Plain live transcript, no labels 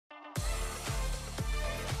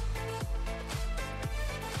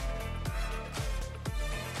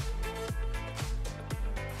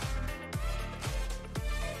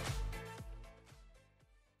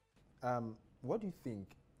What do you think?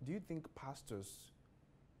 Do you think pastors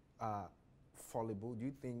are fallible? Do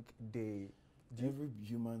you think they... Every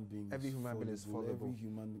human being is fallible. Every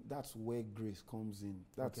human, that's where grace comes in.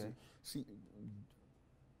 That's okay. See,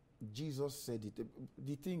 Jesus said it.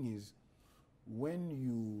 The thing is, when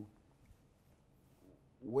you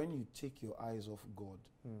take your eyes off God,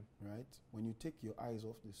 right? When you take your eyes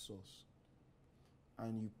off the source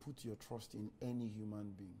and you put your trust in any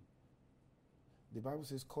human being, the Bible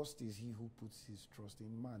says, cursed is he who puts his trust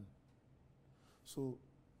in man. So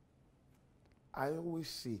I always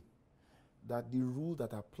say that the rule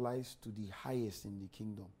that applies to the highest in the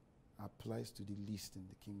kingdom applies to the least in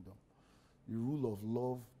the kingdom. The rule of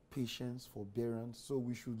love, patience, forbearance. So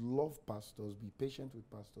we should love pastors, be patient with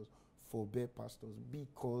pastors, forbear pastors,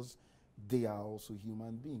 because they are also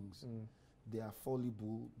human beings. They are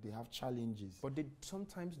fallible, they have challenges. But they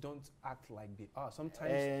sometimes don't act like they are.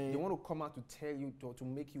 Sometimes they want to come out to tell you, to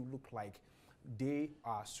make you look like they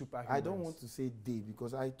are superhumans. I don't want to say they,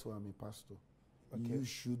 because I too am a pastor. Okay. You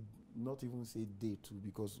should not even say they too,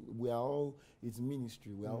 because we are all, it's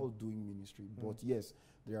ministry, we are all doing ministry. But yes,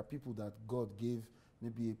 there are people that God gave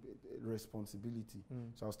maybe a responsibility.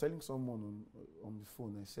 So I was telling someone on the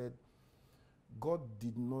phone, I said, God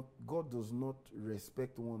does not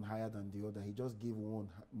respect one higher than the other. He just gave one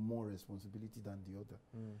more responsibility than the other,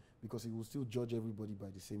 because he will still judge everybody by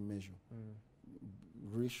the same measure,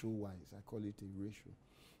 ratio-wise. I call it a ratio.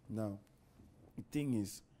 Now, the thing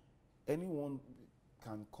is, anyone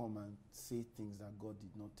can come and say things that God did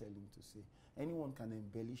not tell him to say. Anyone can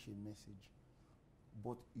embellish a message,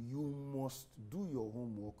 but you must do your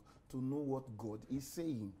homework to know what God is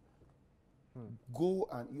saying. Go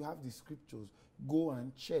and, you have the scriptures, go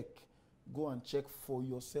and check for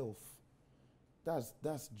yourself.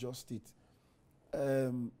 That's just it.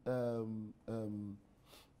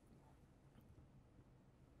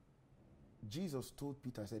 Jesus told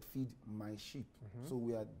Peter, I said, feed my sheep. So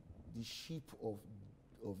we are the sheep of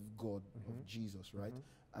God, of Jesus, right?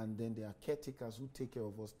 And then there are caretakers who take care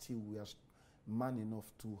of us till we are man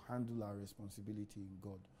enough to handle our responsibility in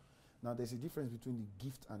God. Now, there's a difference between the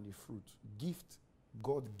gift and the fruit. Gift,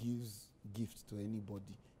 God gives gifts to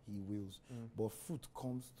anybody he wills. But fruit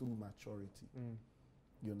comes through maturity.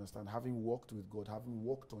 You understand? Having walked with God, having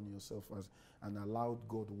walked on yourself and allowed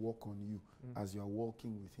God to walk on you as you're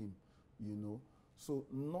walking with him, you know. So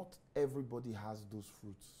not everybody has those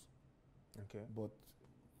fruits. Okay. But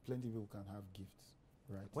plenty of people can have gifts,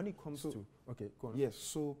 right? When it comes to... Okay, go on. Yes,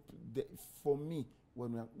 so for me,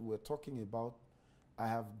 when we're talking about, I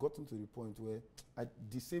have gotten to the point where,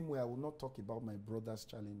 the same way I will not talk about my brother's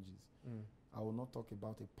challenges. I will not talk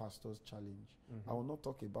about a pastor's challenge. I will not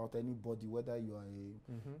talk about anybody, whether you are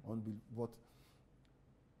a unbeliever. But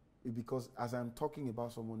because as I'm talking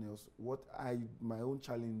about someone else, my own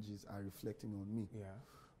challenges are reflecting on me. Yeah.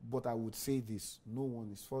 But I would say this: no one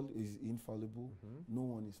is infallible. No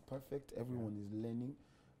one is perfect. Everyone is learning.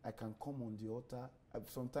 I can come on the altar.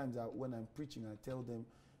 Sometimes when I'm preaching, I tell them,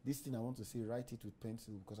 this thing I want to say, write it with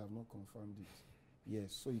pencil, because I've not confirmed it.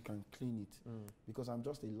 Yes, so you can clean it. Because I'm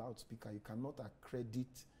just a loudspeaker. You cannot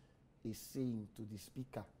accredit a saying to the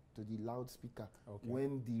speaker, to the loudspeaker,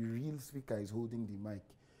 when the real speaker is holding the mic.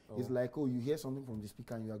 It's like, you hear something from the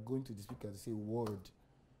speaker and you are going to the speaker to say word.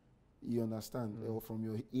 You understand? Or from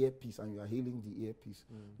your earpiece and you are hailing the earpiece.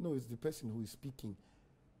 No, it's the person who is speaking.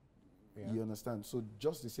 Yeah. You understand? So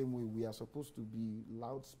just the same way we are supposed to be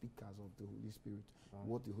loudspeakers of the Holy Spirit,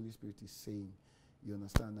 what the Holy Spirit is saying. You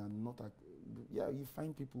understand? And not, you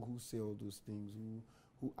find people who say all those things,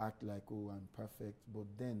 who act like, I'm perfect. But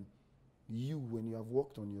then when you have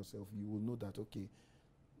worked on yourself, you will know that, okay,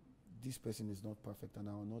 this person is not perfect, and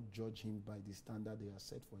I will not judge him by the standard he has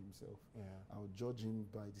set for himself. Yeah. I will judge him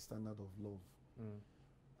by the standard of love.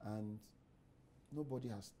 And nobody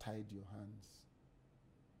has tied your hands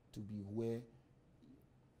to be where.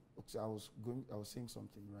 I was saying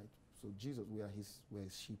something, right? So Jesus, we're his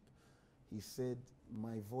sheep. He said,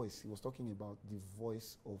 my voice, he was talking about the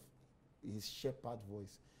voice of his shepherd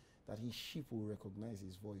voice, that his sheep will recognize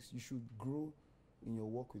his voice. You should grow in your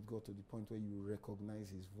walk with God to the point where you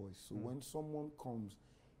recognize his voice. So when someone comes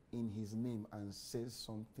in his name and says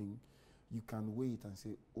something, you can weigh it and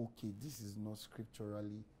say, okay, this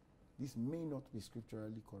may not be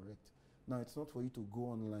scripturally correct. Now, it's not for you to go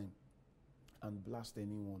online and blast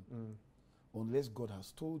anyone unless God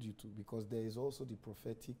has told you to, because there is also the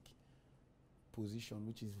prophetic position,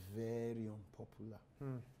 which is very unpopular.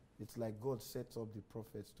 It's like God sets up the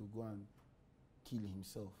prophets to go and kill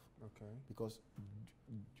himself. Okay. Because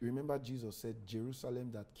remember, Jesus said,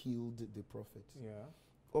 Jerusalem that killed the prophets.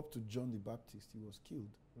 Yeah. Up to John the Baptist, he was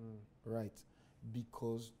killed. Right.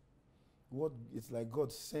 Because it's like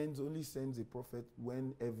God only sends a prophet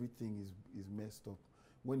when everything is messed up.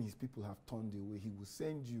 When his people have turned away, he will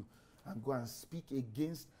send you and go and speak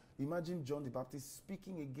against. Imagine John the Baptist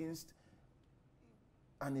speaking against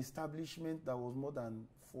an establishment that was more than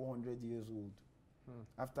 400 years old.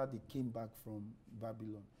 After they came back from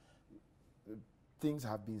Babylon, things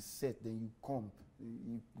have been set. Then you come,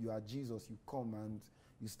 you are Jesus. You come and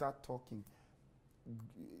you start talking.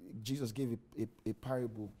 Jesus gave a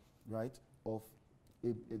parable, right, of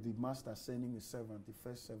the master sending a servant. The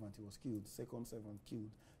first servant, he was killed. Second servant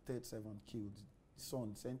killed. Third servant killed.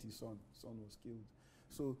 Son sent his son. Son was killed.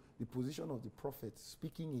 So the position of the prophet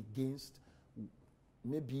speaking against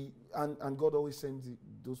maybe, and God always sends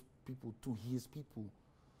those people to his people.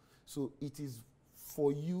 So it is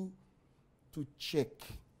for you to check,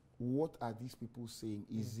 what are these people saying?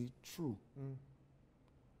 Is it true?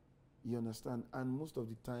 You understand? And most of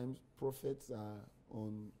the times, prophets are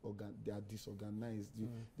they are disorganized.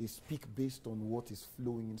 They speak based on what is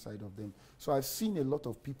flowing inside of them. So I've seen a lot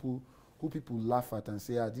of people who people laugh at and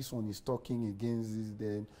say, this one is talking against this,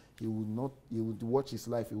 then he would watch his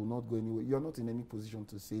life, he will not go anywhere. You're not in any position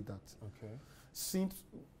to say that. Okay. Since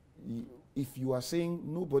if you are saying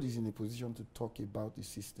nobody's in a position to talk about the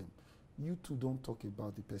system, you too don't talk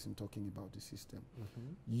about the person talking about the system.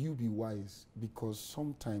 You be wise, because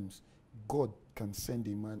sometimes God can send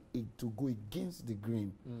a man to go against the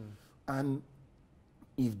grain. And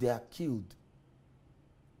if they are killed,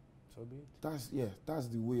 so be it. That's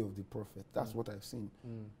the way of the prophet. That's what I've seen.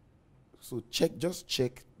 So just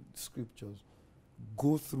check scriptures,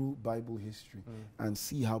 go through Bible history, and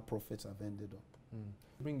see how prophets have ended up.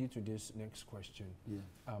 Bring you to this next question.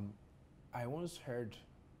 I once heard,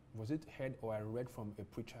 was it heard or I read from a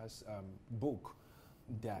preacher's book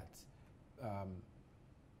that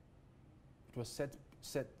it was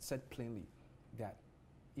said plainly that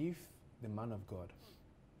if the man of God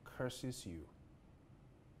curses you,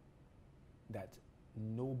 that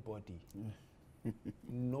nobody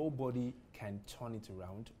can turn it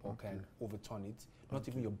around or can overturn it, not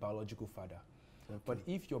even your biological father. But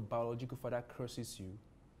if your biological father curses you,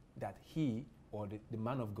 that he or the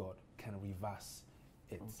man of God can reverse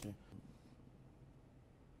it.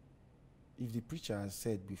 If the preacher has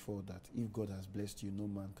said before that if God has blessed you, no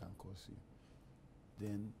man can curse you,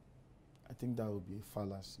 then I think that would be a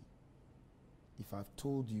fallacy. If I've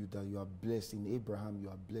told you that you are blessed, in Abraham you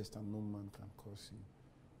are blessed and no man can curse you,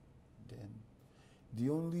 then the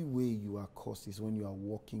only way you are cursed is when you are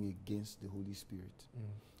walking against the Holy Spirit.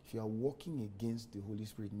 If you are walking against the Holy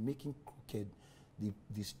Spirit, making crooked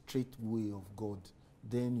the straight way of God,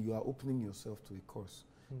 then you are opening yourself to a curse.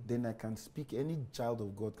 Then I can speak, any child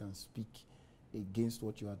of God can speak against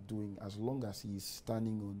what you are doing, as long as he is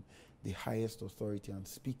standing on the highest authority and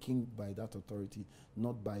speaking by that authority,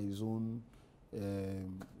 not by his own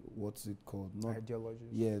what's it called? Not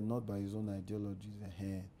ideologies. Yeah, not by his own ideologies.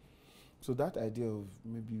 So that idea of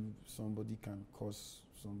maybe somebody can curse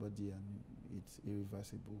somebody and it's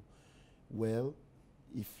irreversible. Well,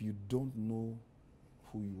 if you don't know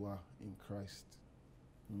who you are in Christ,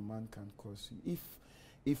 man can curse you.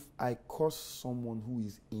 If I curse someone who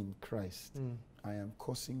is in Christ, I am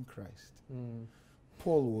cursing Christ.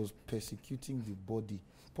 Paul was persecuting the body.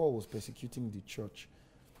 Paul was persecuting the church.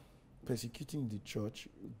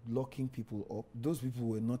 Locking people up. Those people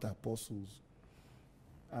were not apostles.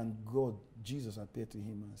 And Jesus appeared to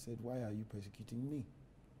him and said, why are you persecuting me?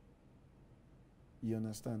 You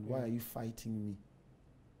understand? Why are you fighting me?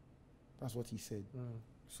 That's what he said.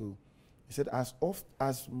 So he said, as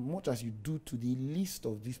much as you do to the least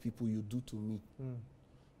of these people, you do to me.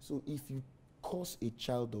 So if you curse a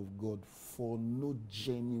child of God for no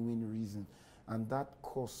genuine reason, and that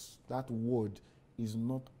curse, that word is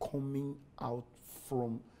not coming out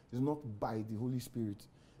is not by the Holy Spirit,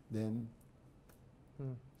 then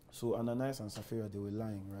so Ananias and Sapphira, they were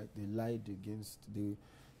lying, right? They lied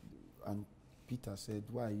and Peter said,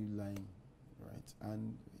 why are you lying? Right?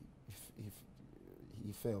 And if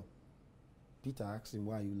he fell, Peter asked him,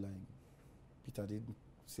 why are you lying? Peter didn't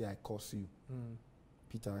say, I curse you.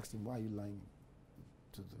 Peter asked him, why are you lying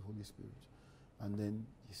to the Holy Spirit? And then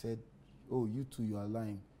he said, oh, you too, you are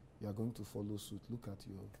lying. You are going to follow suit. Look at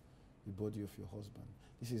the body of your husband.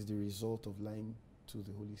 This is the result of lying to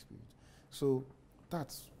the Holy Spirit. So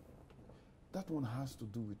that one has to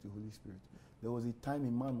do with the Holy Spirit. There was a time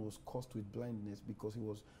a man was cursed with blindness because he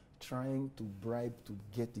was trying to bribe to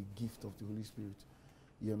get the gift of the Holy Spirit.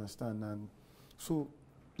 You understand? And so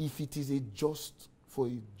if it is for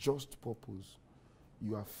a just purpose,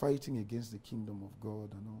 you are fighting against the kingdom of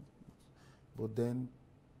God and all. But then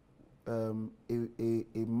a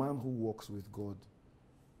man who walks with God,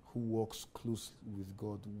 who walks close with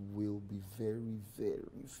God will be very,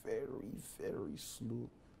 very, very, very slow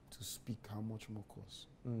to speak how much more curse.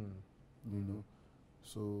 You know?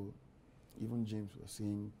 So even James was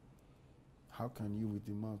saying, how can you with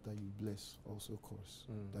the mouth that you bless also curse?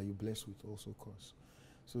 That you bless with also curse.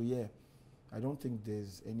 So yeah, I don't think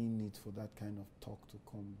there's any need for that kind of talk to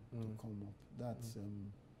come up. That's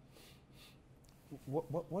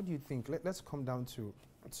what do you think? Let's come down to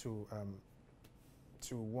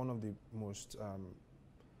one of the most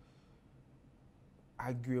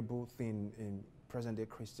arguable thing in present-day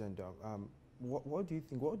Christendom. What do you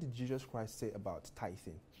think? What did Jesus Christ say about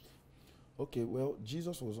tithing? Okay, well,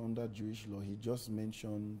 Jesus was under Jewish law. He just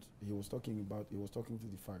mentioned, he was talking to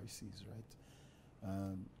the Pharisees, right?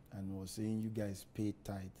 And was saying, you guys pay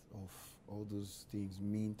tithe of all those things,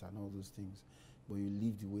 mint and all those things, but you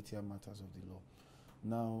leave the weightier matters of the law.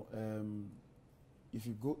 Now, if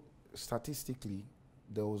you go statistically,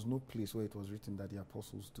 there was no place where it was written that the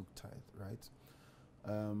apostles took tithe, right?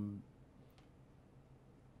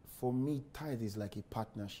 For me, tithe is like a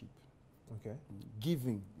partnership. Okay.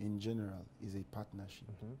 Giving in general is a partnership.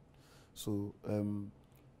 So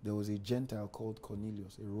there was a Gentile called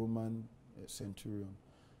Cornelius, a Roman centurion,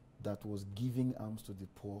 that was giving alms to the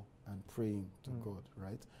poor and praying to God,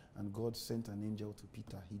 right? And God sent an angel to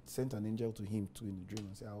Peter. He sent an angel to him too in the dream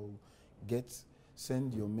and said, I will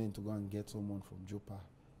send your men to go and get someone from Joppa,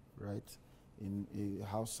 right? In a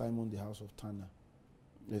house, Simon, the house of Tanner.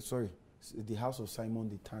 The house of Simon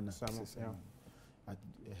the Tanner. Simon, yeah.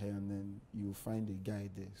 And then you find a guy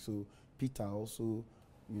there. So Peter also,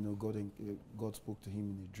 God spoke to him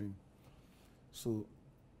in a dream. So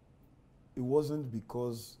it wasn't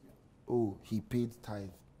because, he paid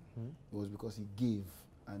tithe. It was because he gave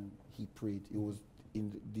and he prayed. It was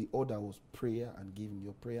the order was prayer and giving,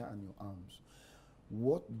 your prayer and your alms.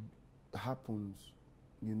 What happens,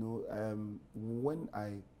 when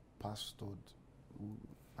I pastored,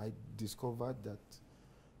 I discovered that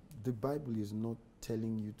the Bible is not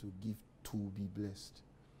telling you to give to be blessed.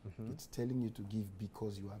 It's telling you to give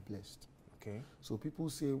because you are blessed. Okay. So people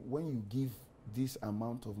say when you give this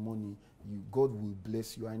amount of money, God will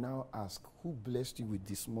bless you. I now ask, who blessed you with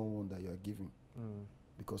the small one that you are giving?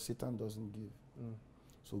 Because Satan doesn't give.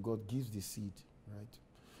 So God gives the seed, right?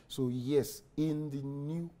 So yes, in the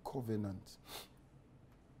new covenant,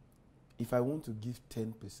 if I want to give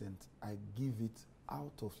 10%, I give it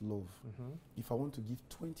out of love. If I want to give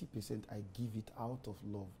 20%, I give it out of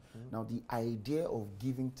love. Now, the idea of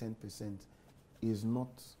giving 10% is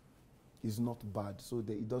not bad, so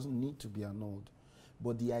that it doesn't need to be annulled.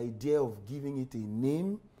 But the idea of giving it a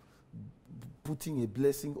name, putting a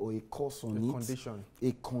blessing or a curse on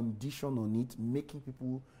a condition on it,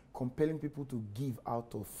 compelling people to give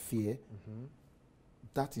out of fear,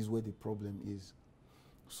 that is where the problem is.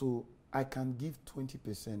 So I can give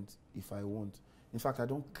 20% if I want. In fact, I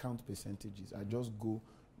don't count percentages. I just go,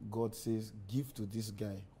 God says, give to this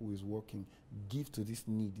guy who is working, give to this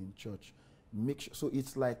need in church. Make sure. So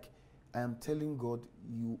it's like I am telling God,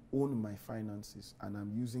 you own my finances, and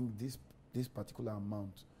I'm using this particular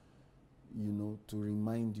amount, to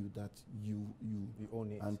remind you that you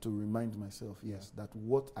own it, and to remind myself, that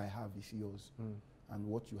what I have is yours, and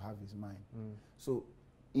what you have is mine. So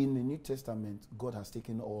in the New Testament, God has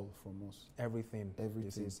taken all from us. Everything.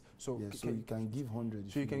 So you can give 100.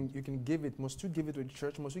 So you can give it. Must you give it to the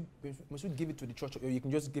church? Must you give it to the church, or you can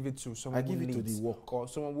just give it to someone? I give it to the work, or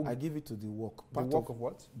someone who. I give it to the work. The work of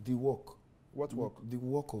what? The work. What work? The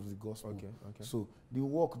work of the gospel. Okay. So the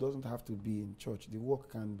work doesn't have to be in church. The work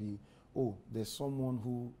can be, there's someone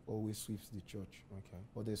who always sweeps the church. Okay.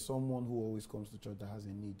 Or there's someone who always comes to church that has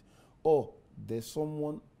a need. Or there's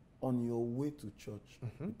someone on your way to church,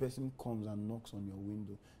 the person comes and knocks on your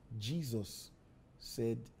window. Jesus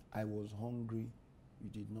said, I was hungry, you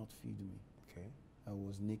did not feed me. Okay. I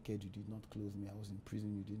was naked, you did not clothe me. I was in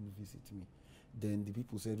prison, you didn't visit me. Then the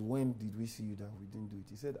people said, when did we see you that we didn't do it?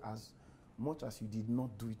 He said, as much as you did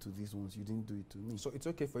not do it to these ones, you didn't do it to me. So it's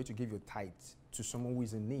okay for you to give your tithe to someone who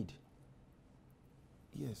is in need?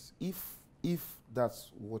 Yes. If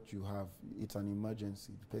that's what you have, it's an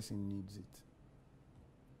emergency, the person needs it.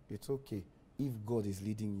 It's okay if God is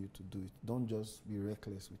leading you to do it. Don't just be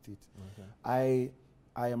reckless with it. Okay.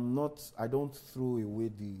 I don't throw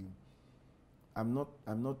away I wouldn't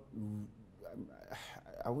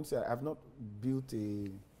say I've not built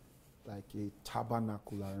a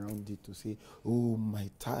tabernacle around it to say, my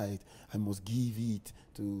tithe, I must give it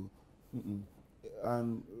to.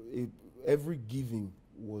 And every giving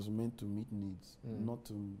was meant to meet needs, not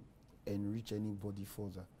to enrich anybody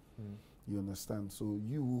further. You understand? So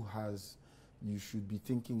you should be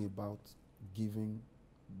thinking about giving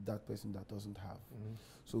that person that doesn't have.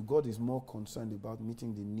 So God is more concerned about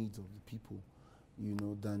meeting the needs of the people, you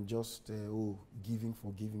know, than just giving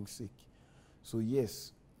for giving's sake. So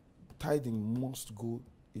yes, tithing must go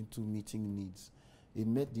into meeting needs. It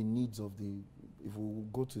met the needs of the, if we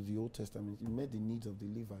go to the Old Testament, it met the needs of the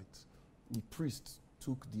Levites. The priests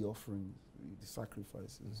took the offering, the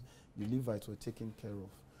sacrifices. The Levites were taken care of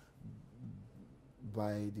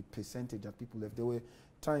by the percentage that people left. There were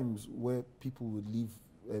times where people would leave,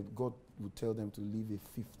 God would tell them to leave a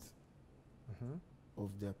fifth of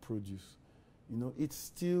their produce. You know, it's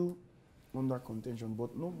still under contention,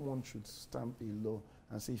 but no one should stamp a law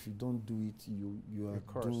and say if you don't do it, you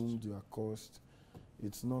are doomed, you are cursed.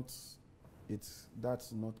 It's not,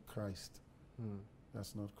 that's not Christ.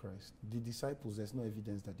 That's not Christ. The disciples, there's no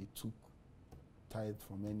evidence that they took tithe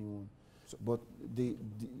from anyone. So, but they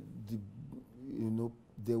you know,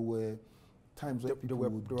 there were times where people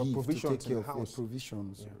would give to take care of their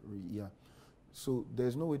provisions. Yeah. So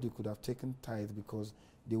there's no way they could have taken tithe because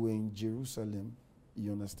they were in Jerusalem.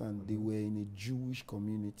 You understand? They were in a Jewish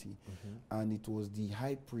community, and it was the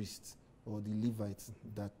high priest or the Levites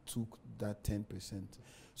that took that 10%.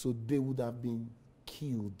 So they would have been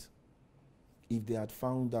killed if they had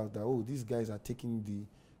found out that, oh, these guys are taking the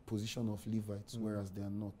position of Levites, whereas they are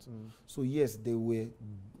not. So yes, they were.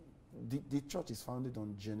 The church is founded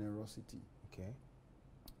on generosity. Okay.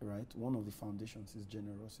 Right? One of the foundations is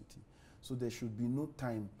generosity. So there should be no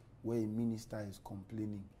time where a minister is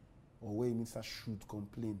complaining, or where a minister should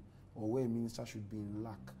complain, or where a minister should be in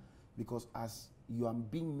lack. Because as you are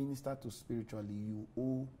being ministered to spiritually, you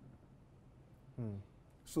owe.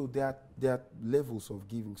 So there are levels of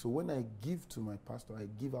giving. So when I give to my pastor, I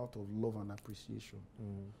give out of love and appreciation,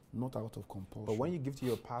 not out of compulsion. But when you give to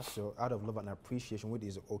your pastor out of love and appreciation, which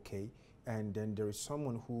is okay, and then there is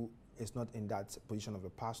someone who is not in that position of a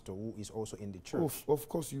pastor who is also in the church. Of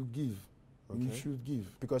course you give. Okay. You should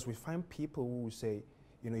give. Because we find people who will say,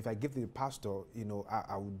 you know, if I give to the pastor, you know,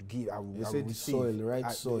 I would give, I would receive. The soil,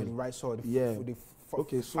 right soil. The right soil.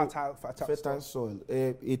 So fertile soil.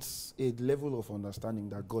 It's a level of understanding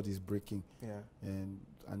that God is breaking.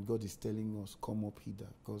 And God is telling us, come up hither.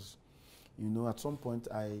 Because, you know, at some point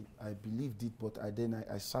I believed it, but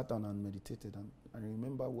I sat down and meditated. And I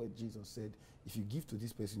remember what Jesus said, if you give to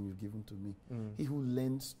this person, you've given to me. He who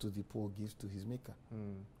lends to the poor gives to his maker.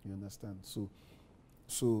 You understand? So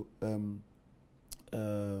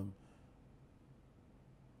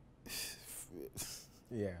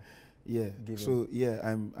yeah. So yeah,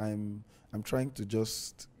 I'm trying to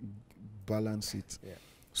just balance it.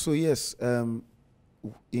 So yes, in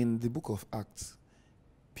the book of Acts,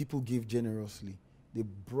 people gave generously. They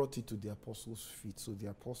brought it to the apostles' feet. So the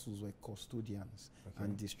apostles were custodians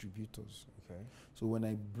and distributors. So when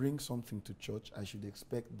I bring something to church, I should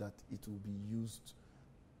expect that it will be used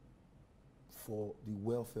for the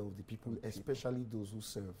welfare of the people, especially those who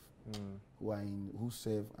serve, who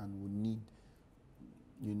serve and will need,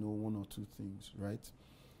 you know, one or two things, right?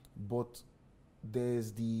 But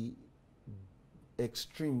there's the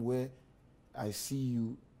extreme where I see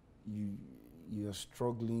you're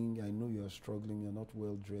struggling, I know you're struggling, you're not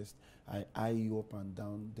well dressed, I eye you up and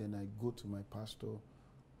down, then I go to my pastor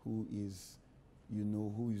who is, you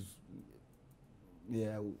know, who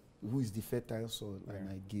is the fertile soil, and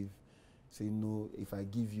I give. Say, no, if I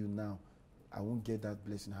give you now, I won't get that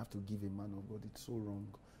blessing. I have to give a man of God. It's so wrong.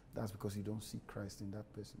 That's because you don't see Christ in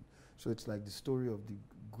that person. So it's like the story of the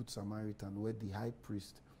Good Samaritan, where the high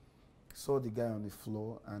priest saw the guy on the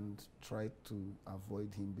floor and tried to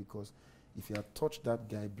avoid him, because if he had touched that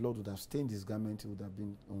guy, blood would have stained his garment. He would have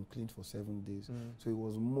been unclean for 7 days. So it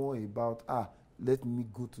was more about, let me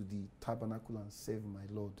go to the tabernacle and serve my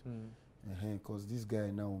Lord. Because this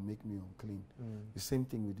guy now will make me unclean. The same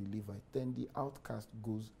thing with the Levite. Then the outcast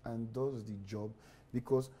goes and does the job,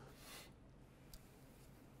 because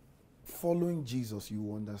following Jesus,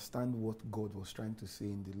 you understand what God was trying to say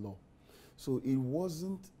in the law. So it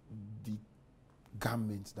wasn't the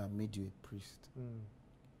garment that made you a priest.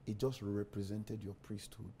 It just represented your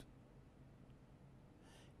priesthood.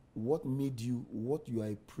 What made you, what you are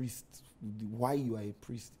a priest, why you are a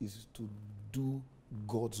priest is to do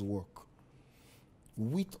God's work.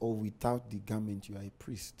 With or without the garment, you are a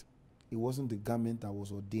priest. It wasn't the garment that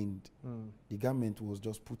was ordained. The garment was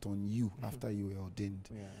just put on you after you were ordained.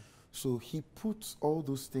 So he puts all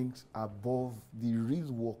those things above the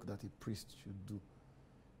real work that a priest should do,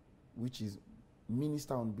 which is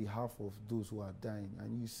minister on behalf of those who are dying.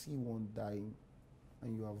 And you see one dying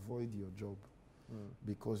and you avoid your job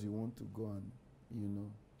because you want to go and, you know,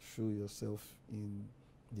 show yourself in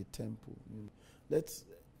the temple. You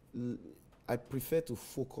know. I prefer to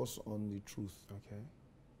focus on the truth.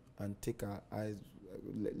 and take our eyes.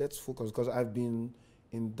 Let's focus, because I've been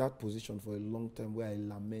in that position for a long time where I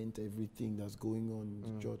lament everything that's going on in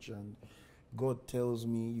the church, and God tells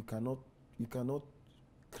me you cannot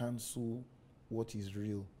cancel what is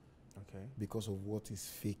real because of what is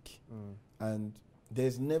fake. And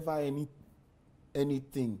there's never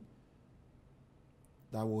anything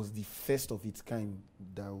that was the first of its kind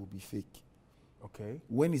that will be fake. Okay.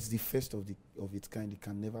 When it's the first of its kind, it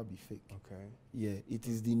can never be fake. Okay. Yeah, it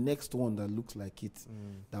is the next one that looks like it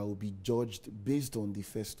that will be judged based on the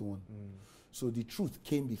first one. So the truth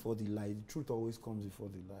came before the lie. The truth always comes before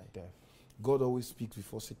the lie. Def. God always speaks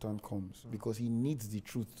before Satan comes because he needs the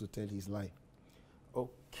truth to tell his lie.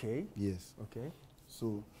 Okay. Yes. Okay.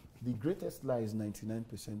 So the greatest lie is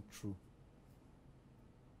 99% true.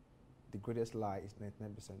 The greatest lie is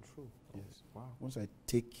 99% true. Yes. Wow. Once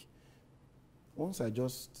I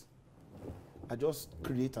just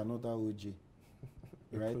create another Ojay,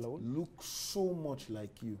 right? Look so much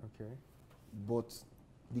like you. Okay. But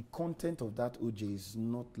the content of that Ojay is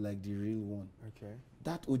not like the real one. Okay.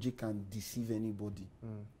 That Ojay can deceive anybody.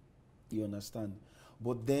 You understand?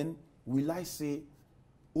 But then, will I say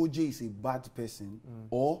Ojay is a bad person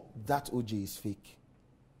or that Ojay is fake?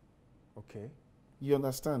 Okay. You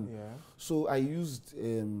understand? Yeah. So I used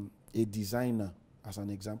a designer as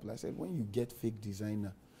an example. I said, when you get fake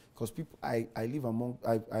designer, because people, I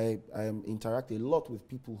interact a lot with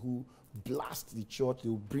people who blast the church.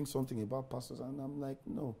 They'll bring something about pastors, and I'm like,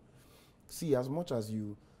 no. See, as much as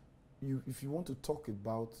if you want to talk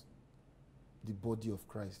about the body of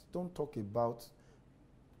Christ, don't talk about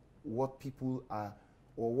what people are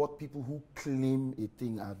or what people who claim a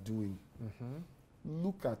thing are doing.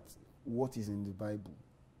 Look at what is in the Bible.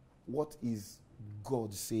 What is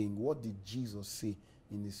God saying? What did Jesus say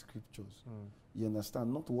in the scriptures? You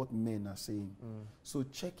understand? Not what men are saying. So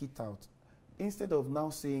check it out. Instead of now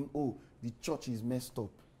saying, oh, the church is messed up,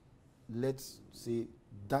 let's say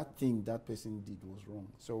that thing that person did was wrong.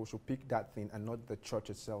 So we should pick that thing and not the church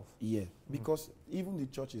itself. Yeah, because even the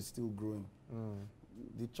church is still growing.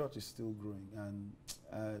 The church is still growing.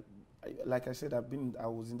 And like I said, I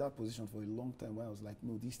was in that position for a long time where I was like,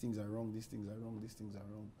 no, these things are wrong, these things are wrong, these things are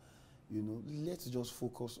wrong. You know, let's just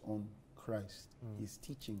focus on Christ, his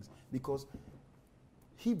teachings. Because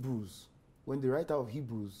Hebrews, when the writer of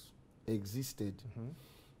Hebrews existed,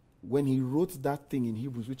 when he wrote that thing in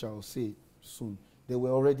Hebrews, which I will say soon, there were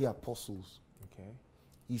already apostles. Okay.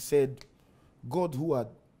 He said, God who had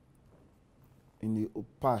in the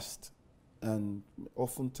past and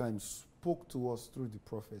oftentimes spoke to us through the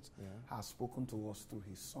prophets, has spoken to us through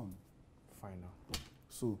his son. Final.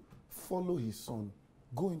 So follow his son.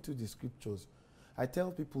 Go into the scriptures. I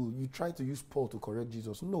tell people, you try to use Paul to correct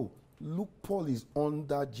Jesus. No. Look, Paul is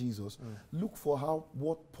under Jesus. Look for how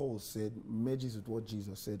what Paul said merges with what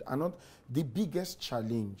Jesus said. And not the biggest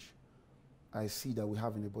challenge I see that we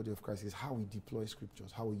have in the body of Christ is how we deploy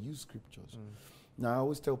scriptures, how we use scriptures. Now, I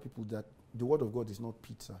always tell people that the word of God is not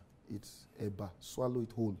pizza. It's eba. Swallow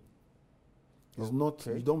it whole. It's not,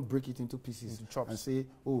 you don't break it into pieces and say,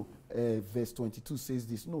 oh, verse 22 says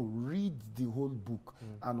this. No, read the whole book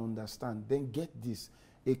and understand. Then get this.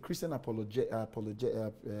 A Christian apologist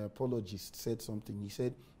said something. He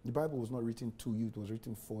said, the Bible was not written to you, it was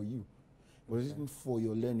written for you. It was written for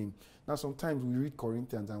your learning. Now, sometimes we read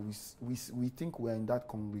Corinthians and we think we're in that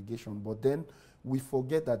congregation, but then we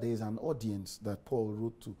forget that there is an audience that Paul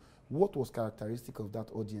wrote to. What was characteristic of that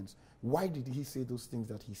audience? Why did he say those things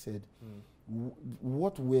that he said?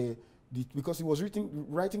 What were because he was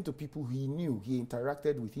writing to people he knew, he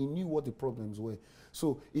interacted with, he knew what the problems were.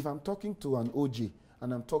 So if I'm talking to an Ojay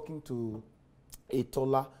and I'm talking to a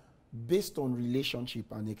Tola, based on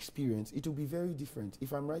relationship and experience, it will be very different.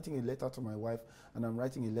 If I'm writing a letter to my wife and I'm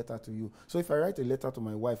writing a letter to you, so if I write a letter to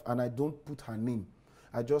my wife and I don't put her name,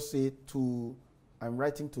 I just say I'm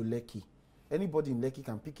writing to Lekki. Anybody in Lekki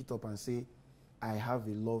can pick it up and say, I have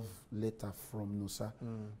a love letter from Nosa,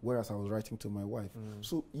 whereas I was writing to my wife.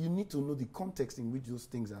 So you need to know the context in which those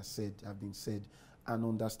things have been said, and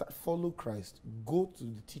understand. Follow Christ. Go to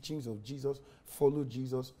the teachings of Jesus. Follow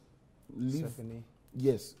Jesus. Live.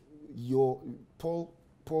 Yes. Paul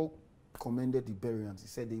commended the Bereans. He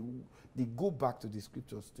said they go back to the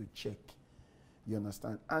scriptures to check. You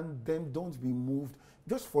understand? And then don't be moved.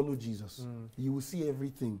 Just follow Jesus. You will see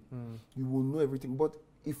everything. You will know everything. But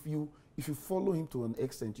if you follow him to an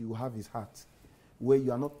extent, you will have his heart, where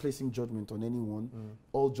you are not placing judgment on anyone.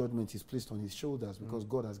 All judgment is placed on his shoulders because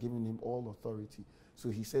God has given him all authority. So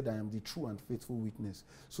he said, I am the true and faithful witness.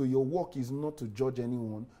 So your work is not to judge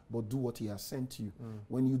anyone, but do what he has sent you.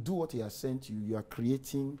 When you do what he has sent you, you are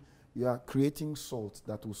creating salt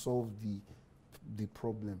that will solve the the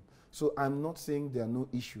problem. So I'm not saying there are no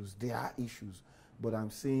issues. There are issues, but I'm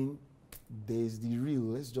saying there's the real.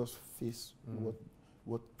 Let's just face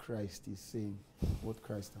what Christ is saying, what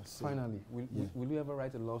Christ has said. Finally, will you ever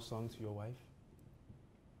write a love song to your wife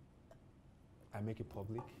and make it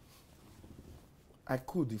public? I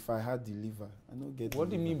could if I had the liver. I don't get. What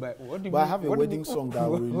do you mean by what do you? But mean, I have a wedding song that I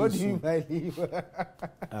will release. What do you mean soon. by liver?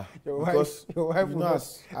 Because your wife you will know,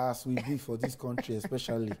 not. as we be for this country,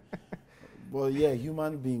 especially. But yeah,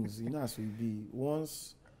 human beings, you know, as we be.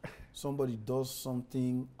 Once somebody does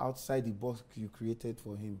something outside the box you created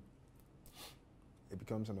for him, It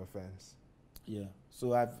becomes an offense. yeah.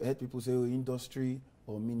 So I've heard people say, "Oh, industry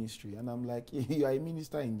or ministry," and I'm like, "You are a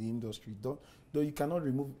minister in the industry. Though you cannot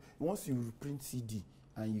remove. Once you print CD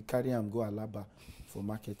and you carry and go Alaba for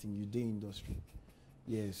marketing, you dey industry."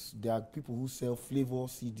 Yes, there are people who sell flavor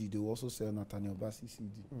CD. They also sell Nathaniel Bassey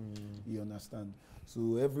CD. You understand?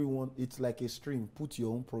 So everyone, it's like a stream. Put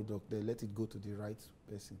your own product there. Let it go to the right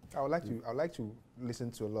person. I would like to listen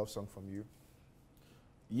to a love song from you.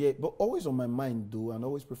 Yeah, but always on my mind though, and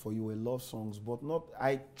always pray for you were love songs, but not.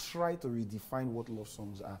 I try to redefine what love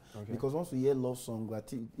songs are, because once we hear love song,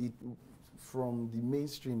 that it from the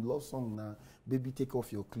mainstream love song now, baby take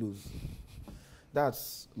off your clothes.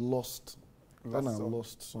 That's lost. That's a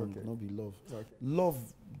lost song, not be love. Love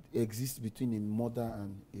exists between a mother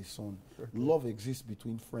and a son. Love exists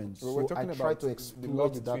between friends. Well, so I try to exploit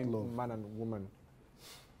love that between love. man and woman.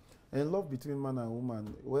 And love between man and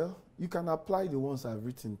woman, well, you can apply the ones I've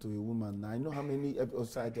written to a woman. Now, I know how many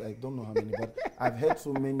episodes, I don't know how many, but I've heard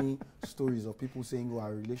so many stories of people saying, "Oh,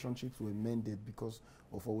 our relationships were mended because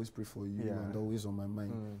of always pray for you and always on my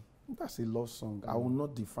mind." That's a love song. I will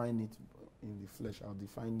not define it in the flesh. I'll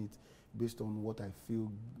define it based on what I feel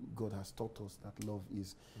God has taught us that love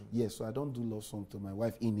is. Yes, so I don't do love song to my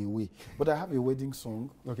wife in a way, but I have a wedding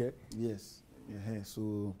song. Okay. Yes.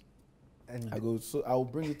 So I'll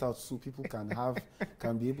bring it out so people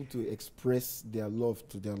can be able to express their love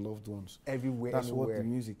to their loved ones. Everywhere. That's anywhere. what the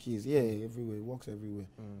music is. Yeah, everywhere. It works everywhere.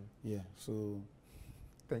 Yeah. So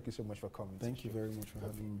thank you so much for coming. Thank you very much for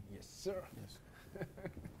having me. Yes, sir. Yes.